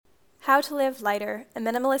How to Live Lighter, a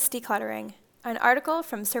Minimalist Decluttering, an article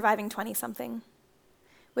from Surviving 20-something.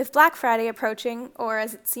 With Black Friday approaching, or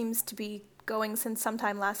as it seems to be going since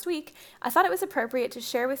sometime last week, I thought it was appropriate to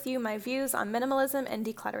share with you my views on minimalism and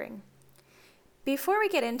decluttering. Before we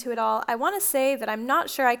get into it all, I want to say that I'm not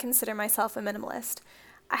sure I consider myself a minimalist.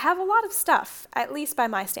 I have a lot of stuff, at least by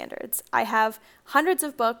my standards. I have hundreds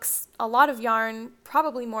of books, a lot of yarn,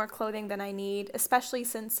 probably more clothing than I need, especially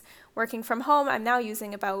since working from home, I'm now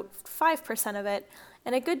using about 5% of it,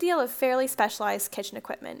 and a good deal of fairly specialized kitchen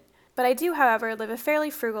equipment. But I do, however, live a fairly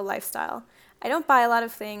frugal lifestyle. I don't buy a lot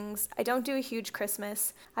of things, I don't do a huge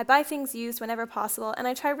Christmas, I buy things used whenever possible, and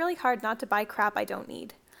I try really hard not to buy crap I don't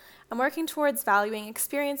need. I'm working towards valuing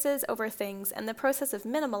experiences over things, and the process of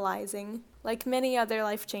minimalizing, like many other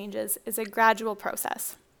life changes, is a gradual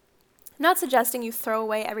process. I'm not suggesting you throw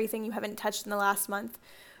away everything you haven't touched in the last month.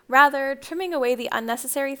 Rather, trimming away the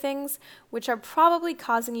unnecessary things, which are probably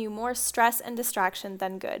causing you more stress and distraction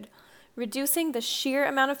than good. Reducing the sheer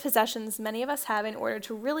amount of possessions many of us have in order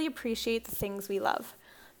to really appreciate the things we love.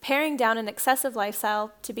 Paring down an excessive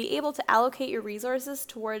lifestyle to be able to allocate your resources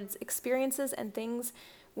towards experiences and things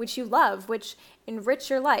which you love, which enrich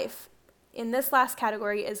your life. In this last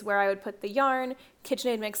category is where I would put the yarn,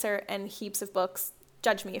 KitchenAid mixer, and heaps of books.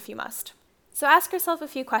 Judge me if you must. So ask yourself a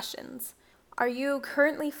few questions. Are you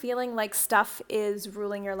currently feeling like stuff is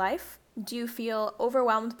ruling your life? Do you feel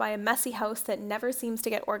overwhelmed by a messy house that never seems to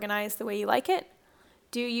get organized the way you like it?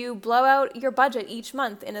 Do you blow out your budget each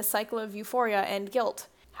month in a cycle of euphoria and guilt?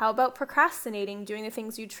 How about procrastinating doing the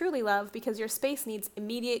things you truly love because your space needs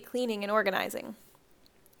immediate cleaning and organizing?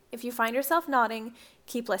 If you find yourself nodding,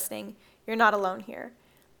 keep listening. You're not alone here.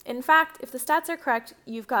 In fact, if the stats are correct,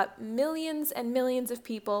 you've got millions and millions of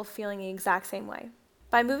people feeling the exact same way.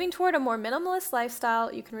 By moving toward a more minimalist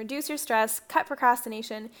lifestyle, you can reduce your stress, cut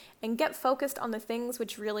procrastination, and get focused on the things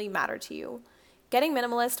which really matter to you. Getting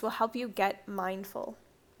minimalist will help you get mindful.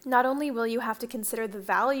 Not only will you have to consider the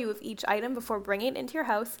value of each item before bringing it into your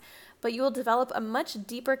house, but you will develop a much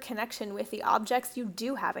deeper connection with the objects you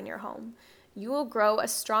do have in your home. You will grow a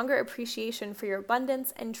stronger appreciation for your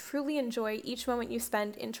abundance and truly enjoy each moment you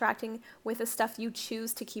spend interacting with the stuff you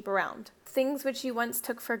choose to keep around. Things which you once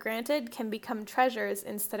took for granted can become treasures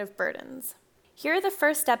instead of burdens. Here are the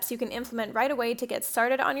first steps you can implement right away to get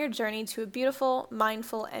started on your journey to a beautiful,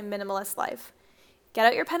 mindful, and minimalist life. Get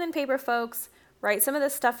out your pen and paper, folks. Write some of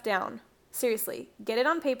this stuff down. Seriously, get it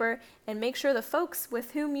on paper and make sure the folks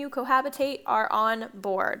with whom you cohabitate are on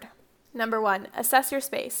board. Number 1, assess your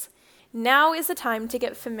space. Now is the time to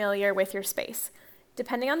get familiar with your space.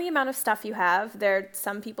 Depending on the amount of stuff you have, there are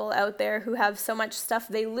some people out there who have so much stuff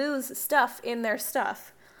they lose stuff in their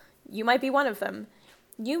stuff. You might be one of them.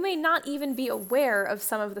 You may not even be aware of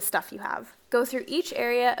some of the stuff you have. Go through each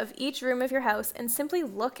area of each room of your house and simply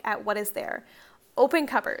look at what is there. Open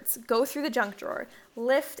cupboards, go through the junk drawer,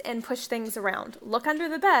 lift and push things around, look under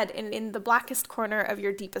the bed and in the blackest corner of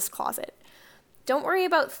your deepest closet. Don't worry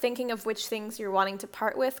about thinking of which things you're wanting to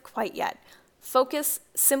part with quite yet. Focus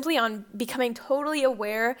simply on becoming totally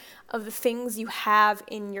aware of the things you have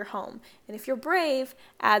in your home. And if you're brave,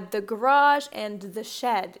 add the garage and the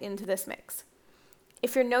shed into this mix.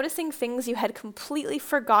 If you're noticing things you had completely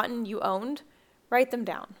forgotten you owned, write them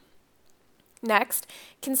down. Next,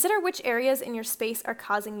 consider which areas in your space are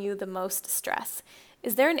causing you the most stress.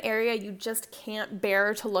 Is there an area you just can't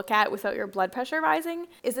bear to look at without your blood pressure rising?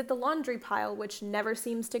 Is it the laundry pile which never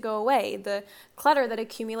seems to go away, the clutter that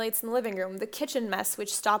accumulates in the living room, the kitchen mess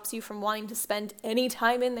which stops you from wanting to spend any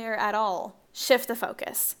time in there at all? Shift the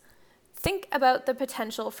focus. Think about the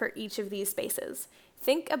potential for each of these spaces.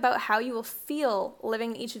 Think about how you will feel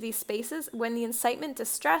living in each of these spaces when the incitement to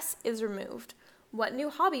stress is removed. What new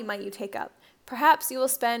hobby might you take up? Perhaps you will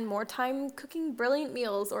spend more time cooking brilliant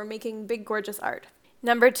meals or making big, gorgeous art.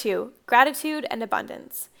 Number 2, gratitude and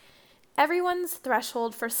abundance. Everyone's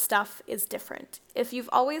threshold for stuff is different. If you've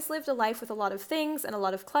always lived a life with a lot of things and a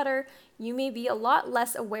lot of clutter, you may be a lot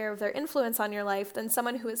less aware of their influence on your life than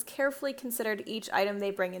someone who has carefully considered each item they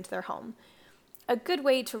bring into their home. A good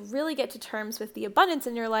way to really get to terms with the abundance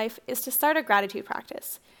in your life is to start a gratitude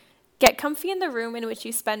practice. Get comfy in the room in which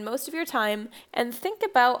you spend most of your time and think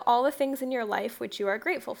about all the things in your life which you are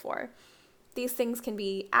grateful for. These things can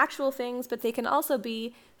be actual things, but they can also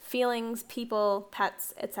be feelings, people,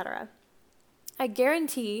 pets, etc. I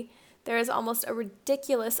guarantee there is almost a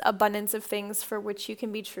ridiculous abundance of things for which you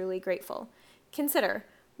can be truly grateful. Consider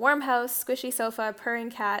warm house, squishy sofa, purring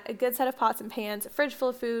cat, a good set of pots and pans, a fridge full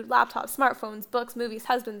of food, laptops, smartphones, books, movies,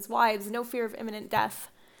 husbands, wives, no fear of imminent death.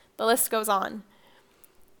 The list goes on.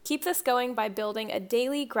 Keep this going by building a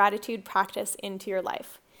daily gratitude practice into your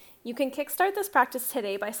life. You can kickstart this practice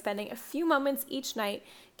today by spending a few moments each night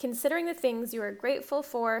considering the things you are grateful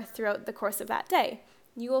for throughout the course of that day.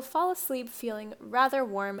 You will fall asleep feeling rather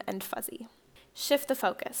warm and fuzzy. Shift the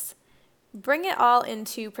focus. Bring it all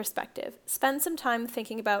into perspective. Spend some time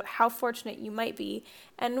thinking about how fortunate you might be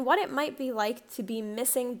and what it might be like to be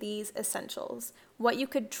missing these essentials, what you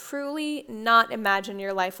could truly not imagine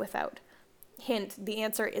your life without. Hint, the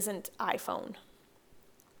answer isn't iPhone.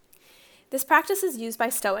 This practice is used by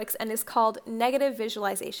Stoics and is called negative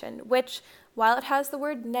visualization, which, while it has the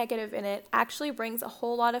word negative in it, actually brings a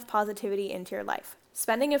whole lot of positivity into your life.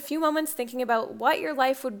 Spending a few moments thinking about what your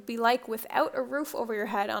life would be like without a roof over your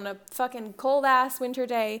head on a fucking cold-ass winter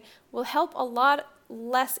day will help a lot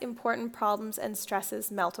less important problems and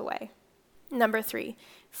stresses melt away. Number 3,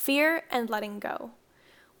 fear and letting go.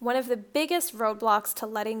 One of the biggest roadblocks to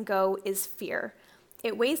letting go is fear.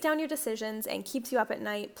 It weighs down your decisions and keeps you up at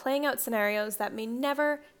night, playing out scenarios that may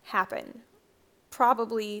never happen.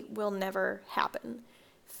 Probably will never happen.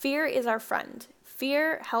 Fear is our friend.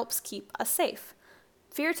 Fear helps keep us safe.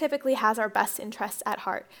 Fear typically has our best interests at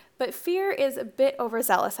heart, but fear is a bit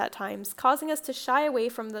overzealous at times, causing us to shy away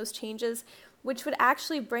from those changes which would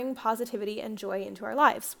actually bring positivity and joy into our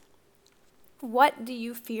lives. What do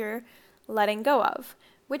you fear letting go of?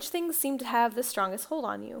 Which things seem to have the strongest hold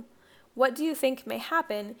on you? What do you think may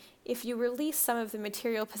happen if you release some of the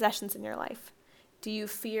material possessions in your life? Do you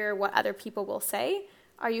fear what other people will say?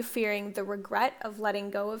 Are you fearing the regret of letting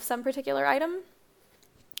go of some particular item?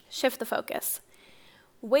 Shift the focus.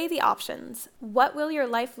 Weigh the options. What will your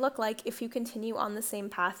life look like if you continue on the same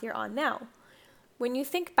path you're on now? When you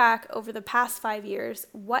think back over the past 5 years,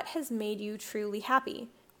 what has made you truly happy?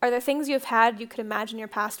 Are there things you've had you could imagine your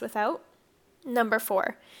past without? Number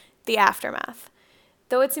 4, the aftermath.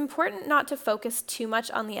 Though it's important not to focus too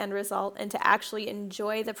much on the end result and to actually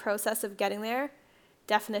enjoy the process of getting there,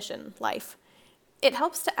 definition, life, it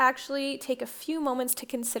helps to actually take a few moments to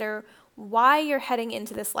consider why you're heading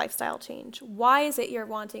into this lifestyle change. Why is it you're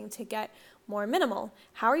wanting to get more minimal?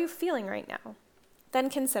 How are you feeling right now? Then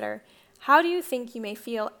consider, how do you think you may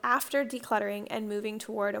feel after decluttering and moving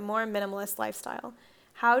toward a more minimalist lifestyle?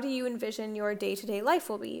 How do you envision your day-to-day life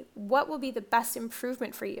will be? What will be the best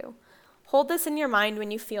improvement for you? Hold this in your mind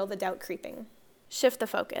when you feel the doubt creeping. Shift the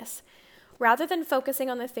focus. Rather than focusing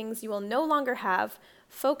on the things you will no longer have,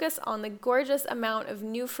 focus on the gorgeous amount of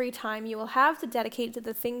new free time you will have to dedicate to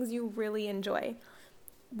the things you really enjoy.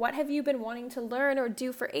 What have you been wanting to learn or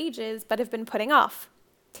do for ages but have been putting off?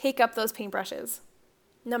 Take up those paintbrushes.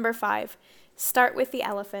 Number 5, start with the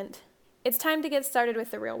elephant. It's time to get started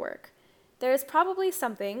with the real work. There is probably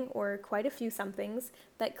something, or quite a few somethings,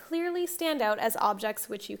 that clearly stand out as objects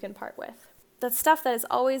which you can part with. That stuff that has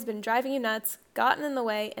always been driving you nuts, gotten in the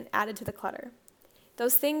way, and added to the clutter.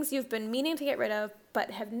 Those things you've been meaning to get rid of, but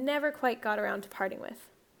have never quite got around to parting with.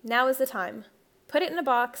 Now is the time. Put it in a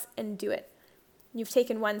box and do it. You've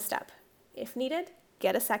taken one step. If needed,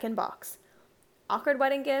 get a second box. Awkward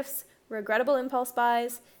wedding gifts, regrettable impulse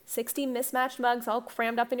buys, 60 mismatched mugs all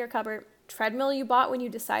crammed up in your cupboard, treadmill you bought when you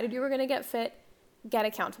decided you were going to get fit, get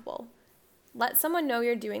accountable. Let someone know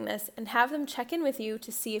you're doing this and have them check in with you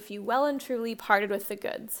to see if you well and truly parted with the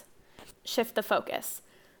goods. Shift the focus.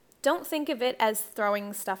 Don't think of it as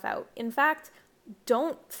throwing stuff out. In fact,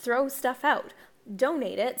 don't throw stuff out.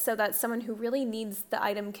 Donate it so that someone who really needs the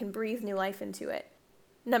item can breathe new life into it.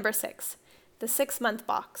 Number 6, the 6-month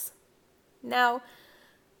box. Now,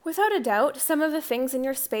 without a doubt, some of the things in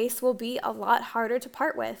your space will be a lot harder to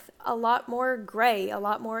part with, a lot more gray, a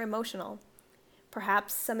lot more emotional.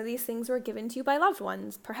 Perhaps some of these things were given to you by loved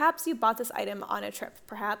ones. Perhaps you bought this item on a trip.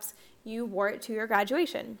 Perhaps you wore it to your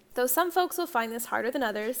graduation. Though some folks will find this harder than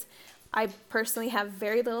others, I personally have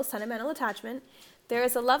very little sentimental attachment. There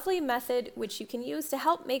is a lovely method which you can use to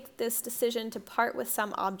help make this decision to part with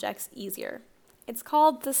some objects easier. It's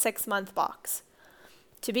called the 6-month box.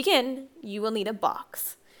 To begin, you will need a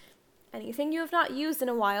box. Anything you have not used in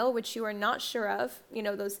a while, which you are not sure of,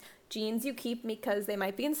 those jeans you keep because they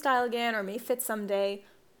might be in style again or may fit someday,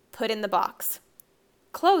 put in the box.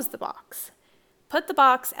 Close the box. Put the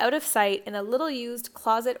box out of sight in a little used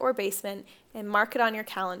closet or basement and mark it on your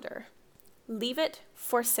calendar. Leave it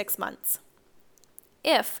for 6 months.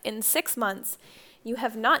 If, in 6 months, you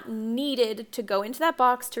have not needed to go into that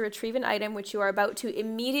box to retrieve an item which you are about to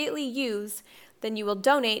immediately use, then you will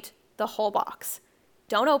donate the whole box.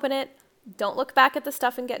 Don't open it. Don't look back at the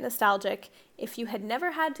stuff and get nostalgic. If you had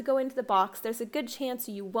never had to go into the box, there's a good chance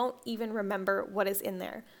you won't even remember what is in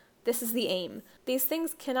there. This is the aim. These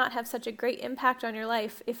things cannot have such a great impact on your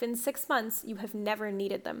life if in 6 months you have never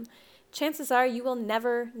needed them. Chances are you will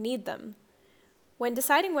never need them. When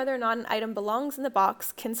deciding whether or not an item belongs in the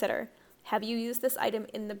box, consider, have you used this item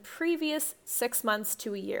in the previous 6 months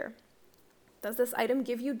to a year? Does this item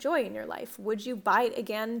give you joy in your life? Would you buy it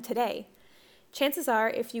again today? Chances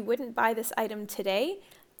are, if you wouldn't buy this item today,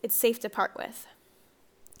 it's safe to part with.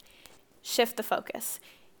 Shift the focus.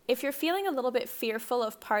 If you're feeling a little bit fearful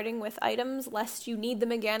of parting with items lest you need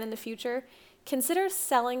them again in the future, consider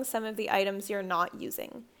selling some of the items you're not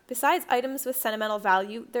using. Besides items with sentimental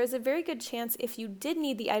value, there's a very good chance if you did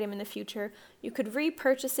need the item in the future, you could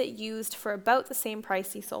repurchase it used for about the same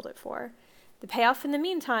price you sold it for. The payoff in the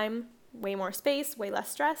meantime, way more space, way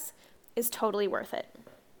less stress, is totally worth it.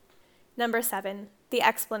 Number 7, the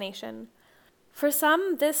explanation. For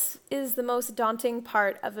some, this is the most daunting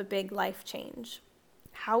part of a big life change.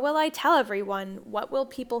 How will I tell everyone? What will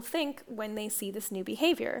people think when they see this new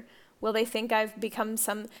behavior? Will they think I've become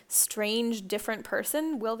some strange, different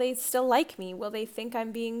person? Will they still like me? Will they think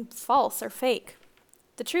I'm being false or fake?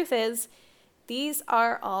 The truth is, these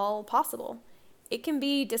are all possible. It can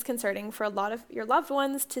be disconcerting for a lot of your loved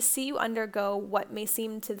ones to see you undergo what may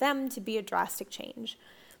seem to them to be a drastic change.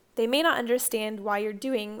 They may not understand why you're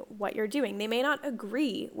doing what you're doing. They may not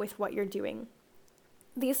agree with what you're doing.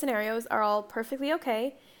 These scenarios are all perfectly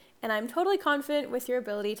okay, and I'm totally confident with your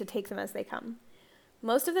ability to take them as they come.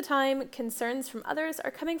 Most of the time, concerns from others are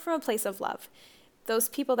coming from a place of love. Those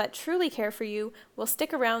people that truly care for you will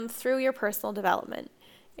stick around through your personal development.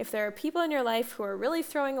 If there are people in your life who are really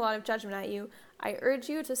throwing a lot of judgment at you, I urge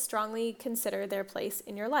you to strongly consider their place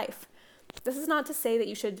in your life. This is not to say that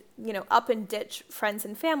you should, up and ditch friends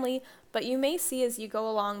and family, but you may see as you go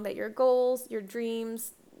along that your goals, your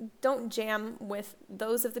dreams, don't jam with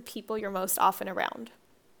those of the people you're most often around.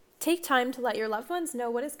 Take time to let your loved ones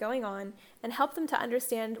know what is going on and help them to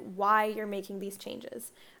understand why you're making these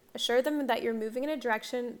changes. Assure them that you're moving in a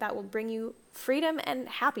direction that will bring you freedom and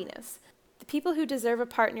happiness. The people who deserve a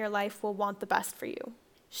part in your life will want the best for you.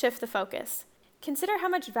 Shift the focus. Consider how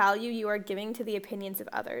much value you are giving to the opinions of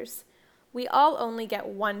others. We all only get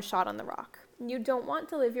one shot on the rock. You don't want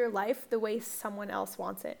to live your life the way someone else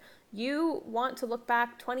wants it. You want to look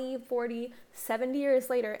back 20, 40, 70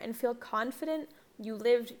 years later and feel confident you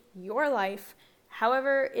lived your life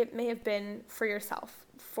however it may have been for yourself,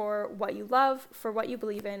 for what you love, for what you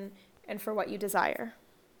believe in, and for what you desire.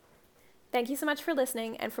 Thank you so much for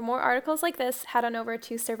listening, and for more articles like this, head on over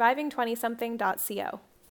to surviving20something.co.